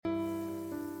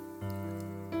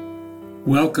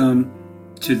Welcome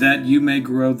to That You May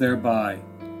Grow Thereby,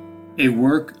 a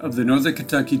work of the Northern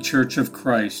Kentucky Church of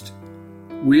Christ.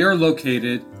 We are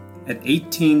located at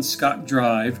 18 Scott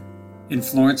Drive in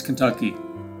Florence, Kentucky.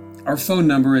 Our phone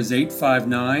number is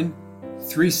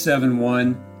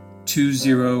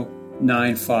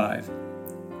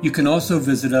 859-371-2095. You can also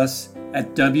visit us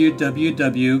at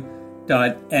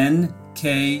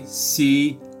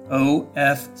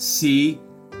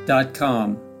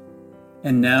www.nkcofc.com.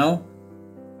 And now,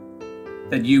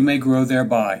 that you may grow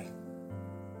thereby.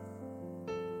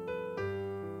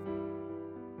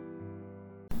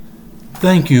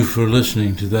 Thank you for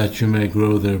listening to That You May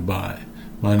Grow Thereby.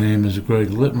 My name is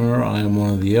Greg Littmer. I am one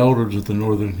of the elders of the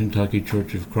Northern Kentucky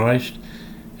Church of Christ,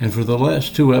 and for the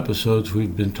last 2 episodes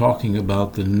we've been talking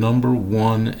about the number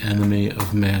one enemy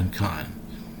of mankind,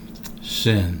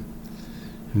 sin.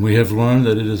 And we have learned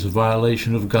that it is a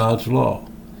violation of God's law,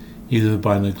 either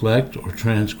by neglect or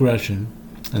transgression,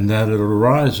 and that it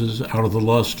arises out of the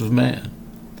lust of man.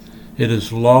 It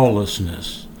is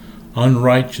lawlessness,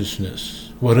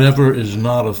 unrighteousness, whatever is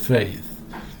not of faith,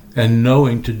 and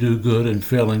knowing to do good and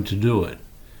failing to do it.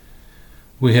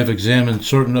 We have examined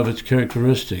certain of its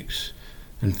characteristics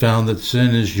and found that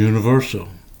sin is universal,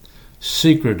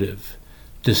 secretive,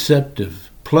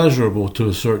 deceptive, pleasurable to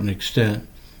a certain extent,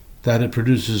 that it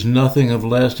produces nothing of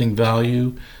lasting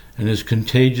value, and is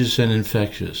contagious and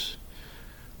infectious.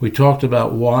 We talked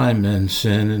about why men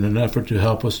sin in an effort to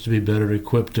help us to be better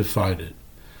equipped to fight it.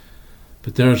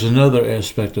 But there is another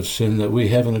aspect of sin that we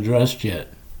haven't addressed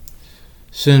yet.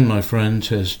 Sin, my friends,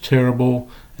 has terrible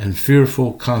and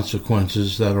fearful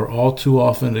consequences that are all too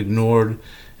often ignored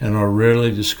and are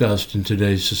rarely discussed in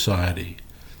today's society.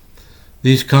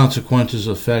 These consequences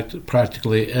affect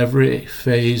practically every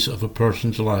phase of a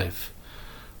person's life,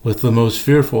 with the most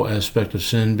fearful aspect of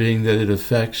sin being that it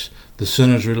affects the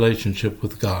sinner's relationship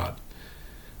with God.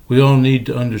 We all need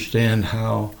to understand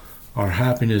how our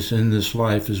happiness in this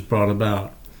life is brought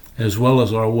about, as well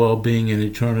as our well-being in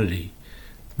eternity,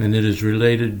 and it is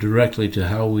related directly to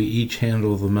how we each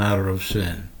handle the matter of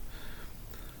sin.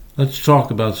 Let's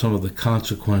talk about some of the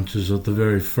consequences of the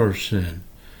very first sin.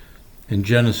 In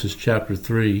Genesis chapter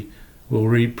 3, we'll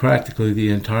read practically the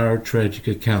entire tragic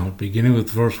account. Beginning with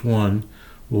verse 1,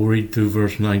 we'll read through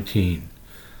verse 19.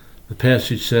 The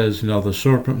passage says, "Now the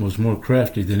serpent was more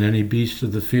crafty than any beast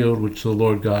of the field which the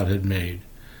Lord God had made.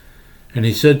 And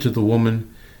he said to the woman,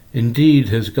 Indeed,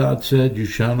 has God said, You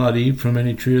shall not eat from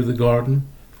any tree of the garden?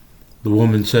 The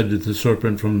woman said to the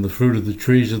serpent, From the fruit of the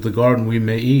trees of the garden we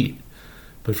may eat,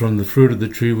 but from the fruit of the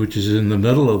tree which is in the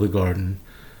middle of the garden,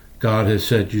 God has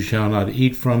said, You shall not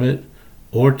eat from it,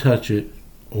 or touch it,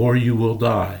 or you will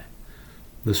die.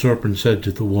 The serpent said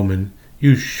to the woman,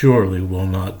 You surely will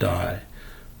not die.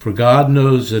 For God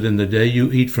knows that in the day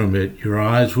you eat from it, your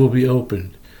eyes will be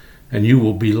opened, and you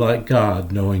will be like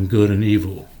God, knowing good and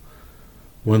evil.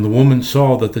 When the woman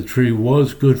saw that the tree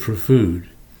was good for food,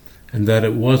 and that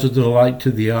it was a delight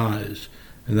to the eyes,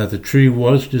 and that the tree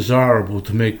was desirable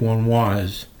to make one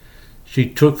wise, she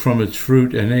took from its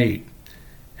fruit and ate,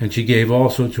 and she gave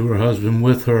also to her husband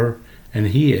with her, and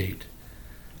he ate.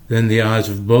 Then the eyes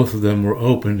of both of them were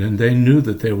opened, and they knew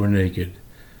that they were naked.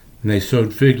 And they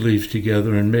sewed fig leaves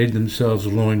together and made themselves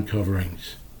loin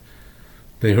coverings.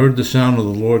 They heard the sound of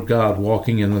the Lord God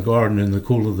walking in the garden in the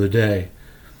cool of the day.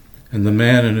 And the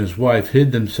man and his wife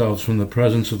hid themselves from the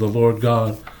presence of the Lord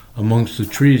God amongst the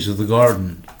trees of the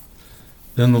garden.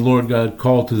 Then the Lord God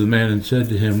called to the man and said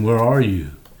to him, Where are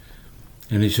you?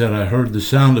 And he said, I heard the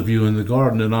sound of you in the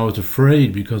garden, and I was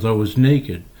afraid because I was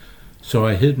naked, so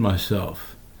I hid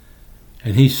myself.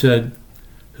 And he said,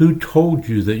 Who told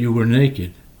you that you were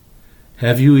naked?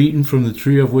 Have you eaten from the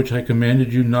tree of which I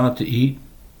commanded you not to eat?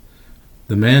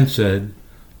 The man said,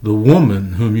 The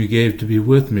woman whom you gave to be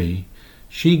with me,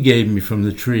 she gave me from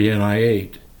the tree, and I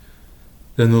ate.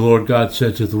 Then the Lord God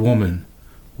said to the woman,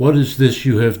 What is this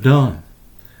you have done?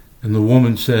 And the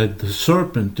woman said, The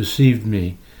serpent deceived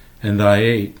me, and I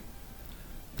ate.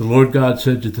 The Lord God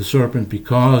said to the serpent,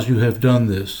 Because you have done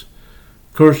this,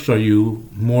 cursed are you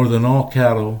more than all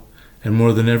cattle, and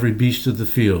more than every beast of the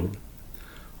field.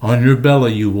 On your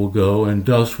belly you will go, and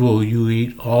dust will you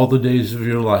eat all the days of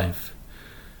your life.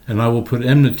 And I will put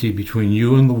enmity between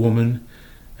you and the woman,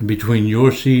 and between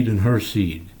your seed and her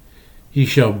seed. He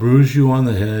shall bruise you on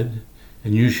the head,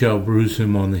 and you shall bruise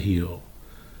him on the heel.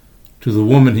 To the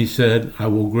woman he said, I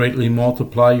will greatly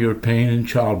multiply your pain in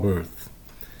childbirth.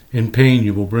 In pain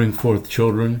you will bring forth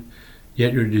children,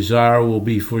 yet your desire will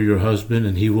be for your husband,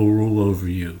 and he will rule over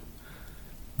you.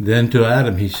 Then to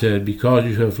Adam he said, Because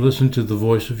you have listened to the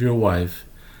voice of your wife,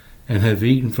 and have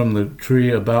eaten from the tree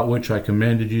about which I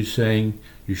commanded you, saying,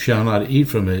 you shall not eat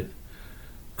from it.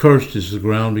 Cursed is the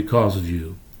ground because of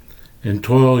you. In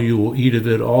toil you will eat of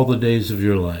it all the days of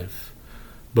your life.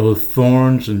 Both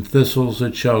thorns and thistles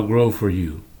it shall grow for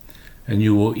you, and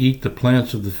you will eat the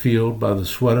plants of the field. By the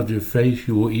sweat of your face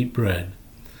you will eat bread,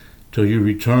 till you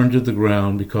return to the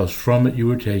ground, because from it you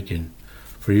were taken.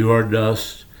 For you are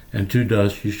dust, and to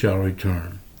dust you shall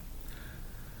return.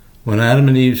 When Adam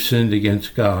and Eve sinned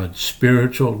against God,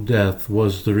 spiritual death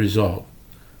was the result,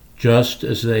 just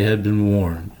as they had been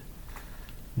warned.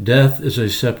 Death is a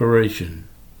separation.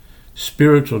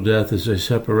 Spiritual death is a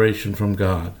separation from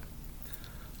God.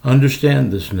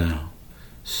 Understand this now.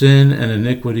 Sin and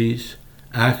iniquities,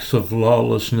 acts of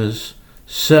lawlessness,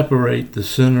 separate the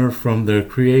sinner from their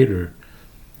Creator.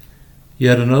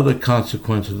 Yet another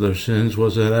consequence of their sins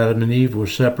was that Adam and Eve were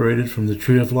separated from the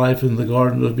tree of life in the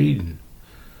Garden of Eden.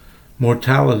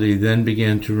 Mortality then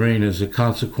began to reign as a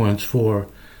consequence, for,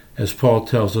 as Paul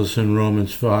tells us in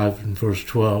Romans 5 and verse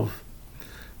 12,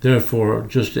 therefore,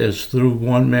 just as through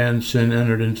one man sin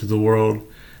entered into the world,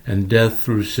 and death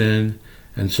through sin,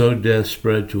 and so death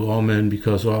spread to all men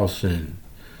because all sinned.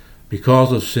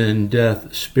 Because of sin,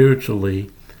 death spiritually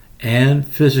and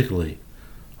physically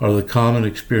are the common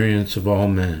experience of all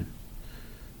men.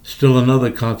 Still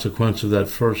another consequence of that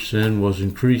first sin was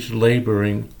increased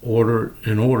laboring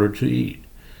in order to eat.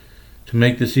 To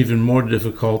make this even more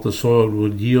difficult, the soil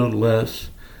would yield less,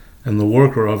 and the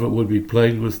worker of it would be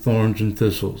plagued with thorns and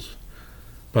thistles.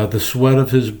 By the sweat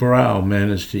of his brow man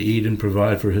is to eat and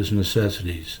provide for his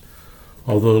necessities.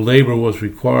 Although labor was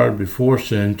required before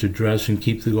sin to dress and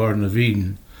keep the Garden of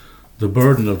Eden, the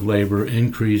burden of labor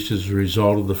increased as a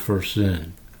result of the first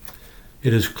sin.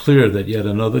 It is clear that yet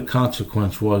another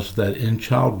consequence was that in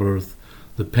childbirth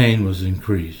the pain was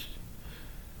increased.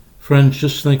 Friends,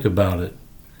 just think about it.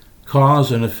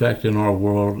 Cause and effect in our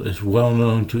world is well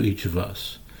known to each of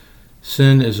us.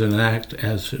 Sin is an act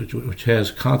which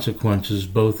has consequences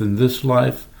both in this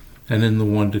life and in the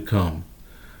one to come.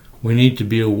 We need to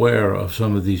be aware of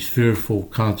some of these fearful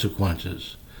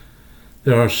consequences.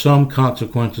 There are some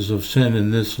consequences of sin in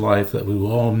this life that we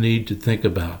will all need to think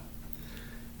about.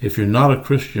 If you're not a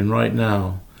Christian right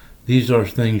now, these are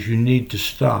things you need to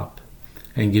stop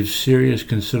and give serious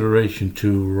consideration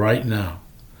to right now.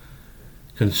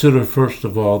 Consider first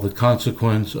of all the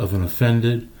consequence of an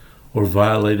offended or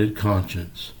violated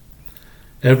conscience.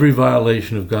 Every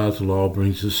violation of God's law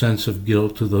brings a sense of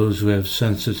guilt to those who have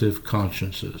sensitive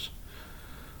consciences.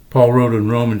 Paul wrote in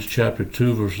Romans chapter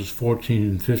 2, verses 14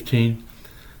 and 15,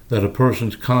 that a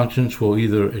person's conscience will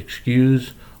either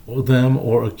excuse them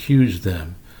or accuse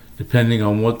them, depending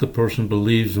on what the person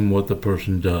believes and what the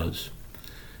person does.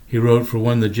 He wrote, for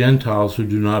when the Gentiles who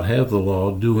do not have the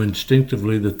law do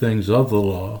instinctively the things of the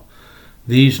law,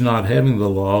 these not having the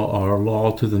law are a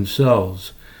law to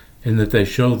themselves, in that they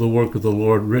show the work of the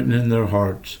Lord written in their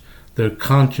hearts, their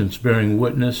conscience bearing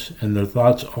witness, and their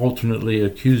thoughts alternately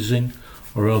accusing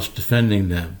or else defending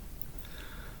them.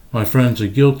 My friends, a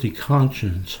guilty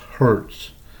conscience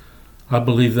hurts. I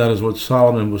believe that is what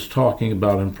Solomon was talking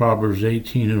about in Proverbs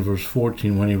 18 and verse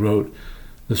 14 when he wrote,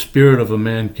 the spirit of a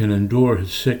man can endure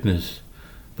his sickness,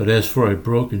 but as for a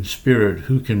broken spirit,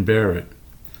 who can bear it?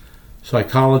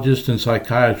 Psychologists and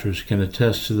psychiatrists can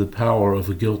attest to the power of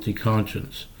a guilty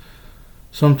conscience.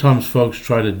 Sometimes folks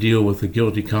try to deal with a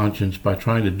guilty conscience by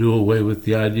trying to do away with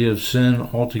the idea of sin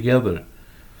altogether.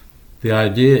 The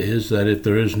idea is that if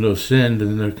there is no sin,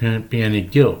 then there can't be any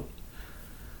guilt.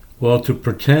 Well, to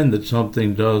pretend that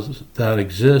something does not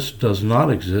exist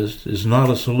is not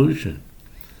a solution.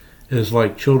 It is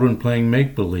like children playing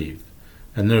make-believe,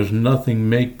 and there's nothing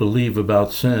make-believe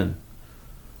about sin.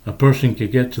 A person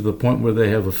can get to the point where they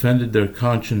have offended their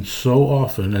conscience so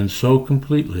often and so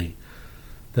completely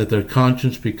that their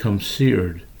conscience becomes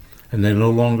seared and they no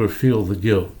longer feel the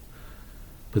guilt.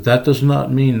 But that does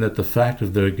not mean that the fact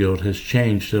of their guilt has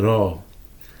changed at all.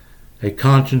 A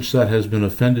conscience that has been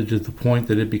offended to the point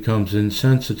that it becomes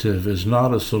insensitive is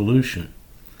not a solution.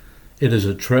 It is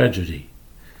a tragedy.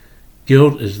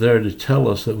 Guilt is there to tell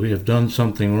us that we have done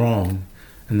something wrong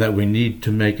and that we need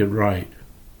to make it right.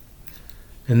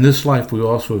 In this life we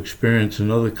also experience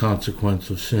another consequence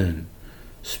of sin,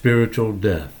 spiritual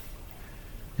death.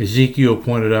 Ezekiel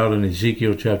pointed out in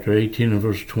Ezekiel chapter 18 and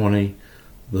verse 20,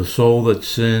 the soul that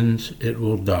sins, it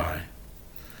will die.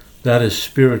 That is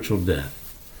spiritual death.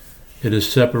 It is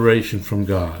separation from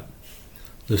God.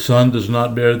 The Son does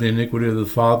not bear the iniquity of the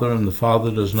Father, and the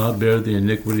Father does not bear the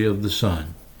iniquity of the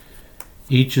Son.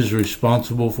 Each is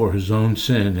responsible for his own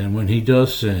sin, and when he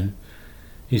does sin,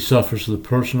 he suffers the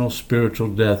personal spiritual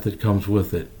death that comes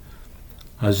with it.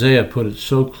 Isaiah put it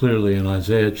so clearly in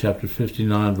Isaiah chapter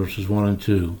 59, verses 1 and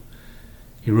 2.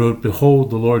 He wrote, "Behold,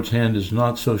 the Lord's hand is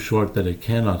not so short that it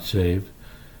cannot save,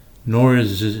 nor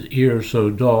is his ear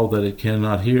so dull that it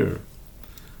cannot hear.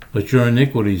 But your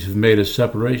iniquities have made a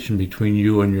separation between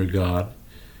you and your God,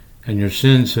 and your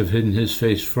sins have hidden his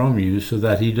face from you so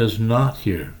that he does not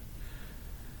hear."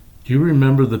 Do you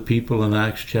remember the people in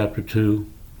Acts chapter 2?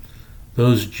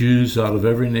 Those Jews out of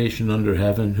every nation under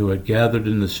heaven who had gathered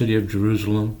in the city of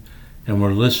Jerusalem and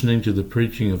were listening to the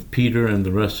preaching of Peter and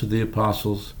the rest of the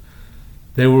apostles.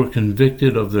 They were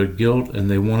convicted of their guilt,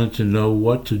 and they wanted to know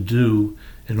what to do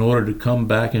in order to come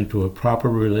back into a proper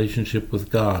relationship with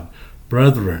God.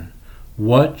 "Brethren,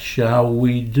 what shall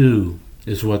we do?"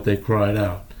 is what they cried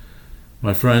out.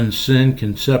 My friends, sin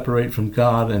can separate from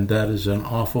God, and that is an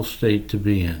awful state to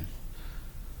be in.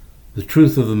 The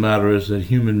truth of the matter is that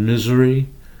human misery,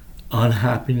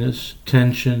 unhappiness,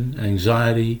 tension,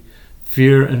 anxiety,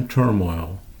 fear, and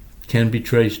turmoil can be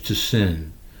traced to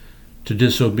sin, to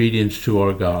disobedience to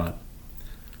our God.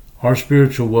 Our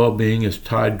spiritual well-being is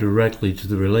tied directly to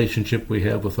the relationship we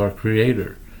have with our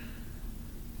Creator.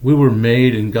 We were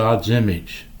made in God's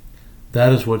image.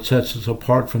 That is what sets us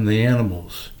apart from the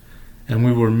animals, and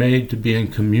we were made to be in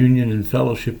communion and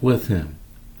fellowship with Him.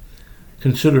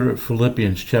 Consider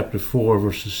Philippians chapter 4,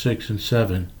 verses 6 and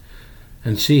 7,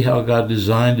 and see how God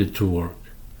designed it to work.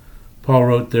 Paul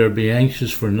wrote there, "Be anxious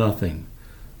for nothing,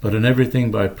 but in everything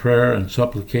by prayer and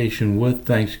supplication with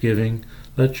thanksgiving,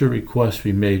 let your requests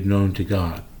be made known to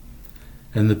God.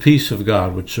 And the peace of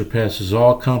God, which surpasses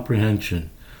all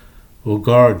comprehension, will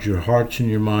guard your hearts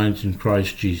and your minds in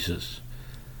Christ Jesus."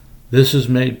 This is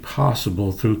made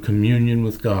possible through communion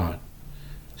with God.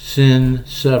 Sin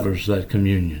severs that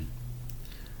communion.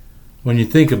 When you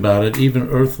think about it, even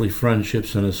earthly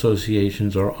friendships and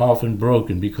associations are often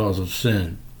broken because of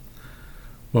sin.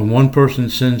 When one person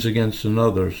sins against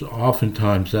another,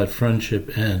 oftentimes that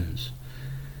friendship ends.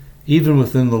 Even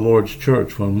within the Lord's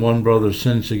church, when one brother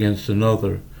sins against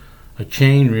another, a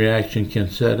chain reaction can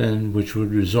set in, which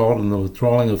would result in the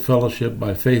withdrawing of fellowship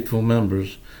by faithful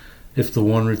members if the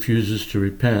one refuses to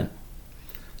repent.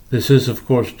 This is, of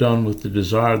course, done with the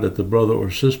desire that the brother or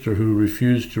sister who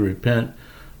refused to repent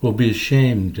will be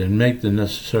ashamed and make the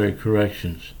necessary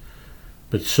corrections.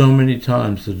 But so many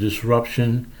times the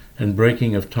disruption and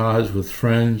breaking of ties with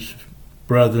friends,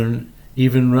 brethren,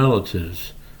 even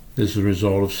relatives, is the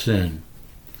result of sin.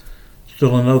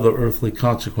 Still another earthly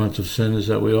consequence of sin is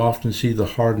that we often see the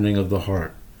hardening of the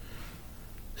heart.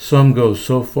 Some go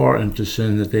so far into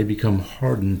sin that they become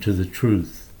hardened to the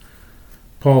truth.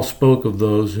 Paul spoke of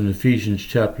those in Ephesians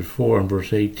chapter 4 and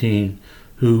verse 18,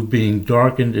 who, being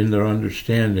darkened in their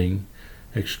understanding,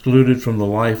 excluded from the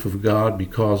life of God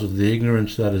because of the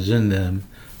ignorance that is in them,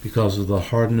 because of the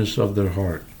hardness of their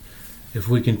heart. If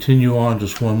we continue on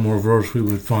just one more verse, we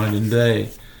would find, "And they,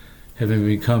 having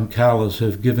become callous,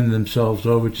 have given themselves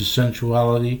over to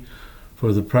sensuality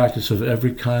for the practice of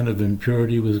every kind of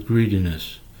impurity with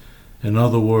greediness." In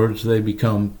other words, they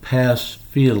become past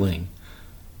feeling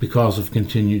because of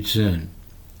continued sin.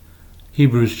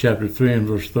 Hebrews chapter 3 and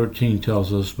verse 13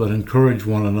 tells us, "But encourage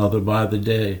one another by the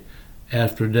day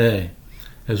after day,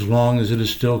 as long as it is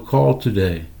still called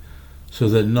today, so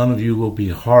that none of you will be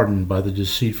hardened by the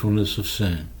deceitfulness of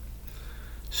sin."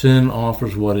 Sin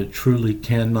offers what it truly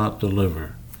cannot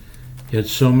deliver. Yet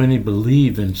so many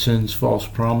believe in sin's false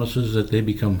promises that they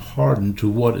become hardened to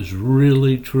what is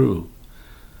really true.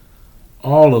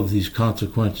 All of these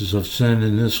consequences of sin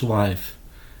in this life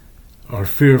are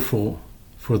fearful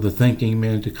for the thinking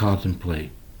man to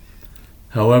contemplate.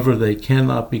 However, they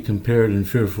cannot be compared in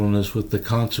fearfulness with the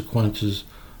consequences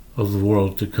of the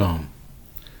world to come.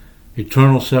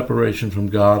 Eternal separation from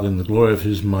God and the glory of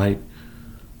His might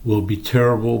will be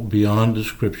terrible beyond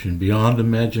description, beyond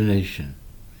imagination.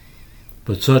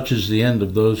 But such is the end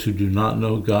of those who do not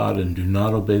know God and do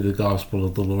not obey the gospel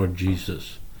of the Lord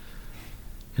Jesus.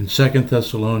 In 2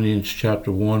 Thessalonians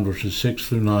chapter 1, verses 6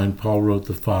 through 9, Paul wrote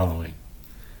the following,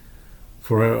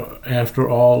 "For after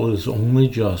all, it is only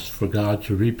just for God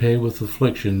to repay with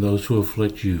affliction those who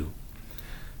afflict you,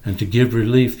 and to give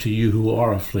relief to you who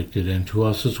are afflicted, and to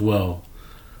us as well,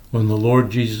 when the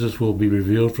Lord Jesus will be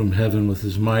revealed from heaven with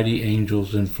His mighty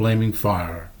angels in flaming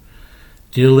fire,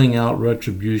 dealing out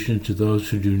retribution to those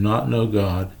who do not know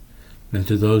God, and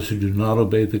to those who do not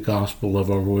obey the gospel of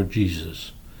our Lord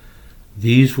Jesus.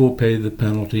 These will pay the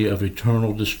penalty of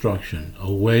eternal destruction,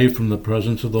 away from the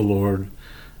presence of the Lord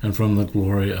and from the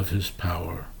glory of His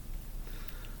power."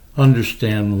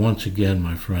 Understand once again,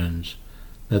 my friends,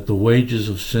 that the wages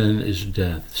of sin is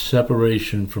death,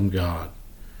 separation from God.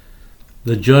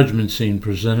 The judgment scene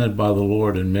presented by the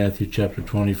Lord in Matthew chapter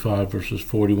 25, verses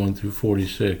 41 through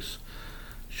 46,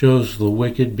 shows the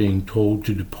wicked being told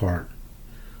to depart.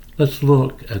 Let's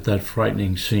look at that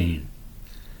frightening scene.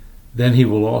 Then he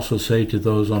will also say to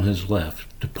those on his left,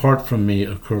 "Depart from me,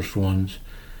 accursed ones,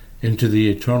 into the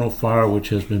eternal fire which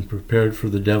has been prepared for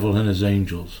the devil and his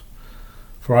angels.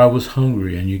 For I was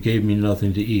hungry, and you gave me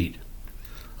nothing to eat.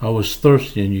 I was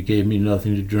thirsty, and you gave me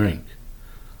nothing to drink.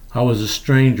 I was a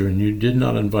stranger, and you did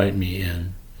not invite me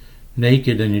in.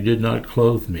 Naked, and you did not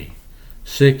clothe me.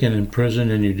 Sick and in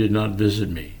prison, and you did not visit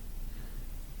me."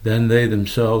 Then they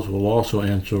themselves will also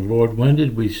answer, "Lord, when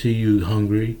did we see you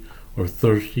hungry, or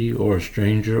thirsty, or a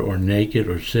stranger, or naked,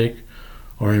 or sick,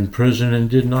 or in prison, and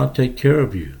did not take care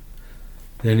of you?"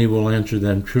 Then he will answer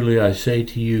them, "Truly I say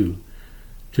to you,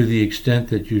 to the extent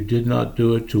that you did not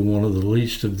do it to one of the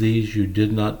least of these, you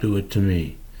did not do it to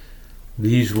me."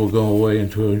 These will go away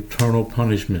into eternal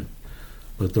punishment,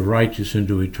 but the righteous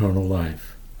into eternal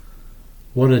life.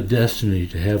 What a destiny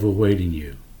to have awaiting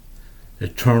you!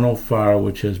 Eternal fire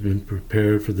which has been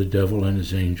prepared for the devil and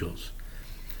his angels.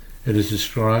 It is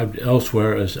described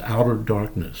elsewhere as outer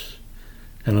darkness,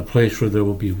 and a place where there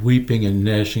will be weeping and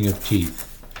gnashing of teeth.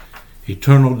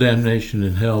 Eternal damnation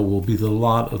in hell will be the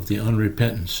lot of the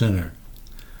unrepentant sinner.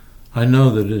 I know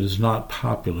that it is not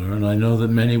popular, and I know that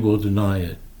many will deny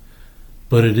it,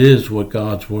 but it is what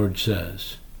God's Word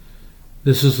says.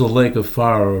 This is the lake of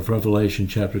fire of Revelation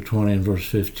chapter 20 and verse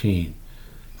 15.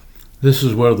 This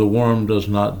is where the worm does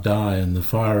not die and the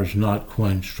fire is not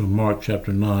quenched, from Mark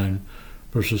chapter 9,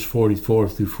 verses 44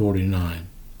 through 49.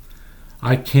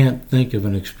 I can't think of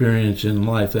an experience in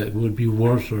life that would be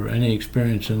worse, or any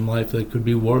experience in life that could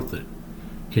be worth it.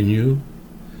 Can you?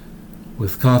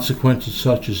 With consequences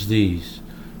such as these,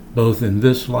 both in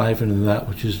this life and in that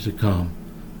which is to come,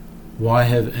 why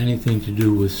have anything to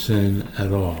do with sin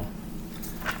at all?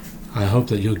 I hope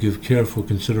that you'll give careful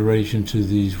consideration to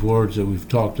these words that we've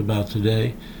talked about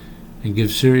today, and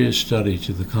give serious study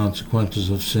to the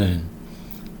consequences of sin.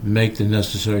 Make the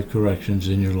necessary corrections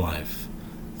in your life.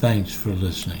 Thanks for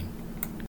listening.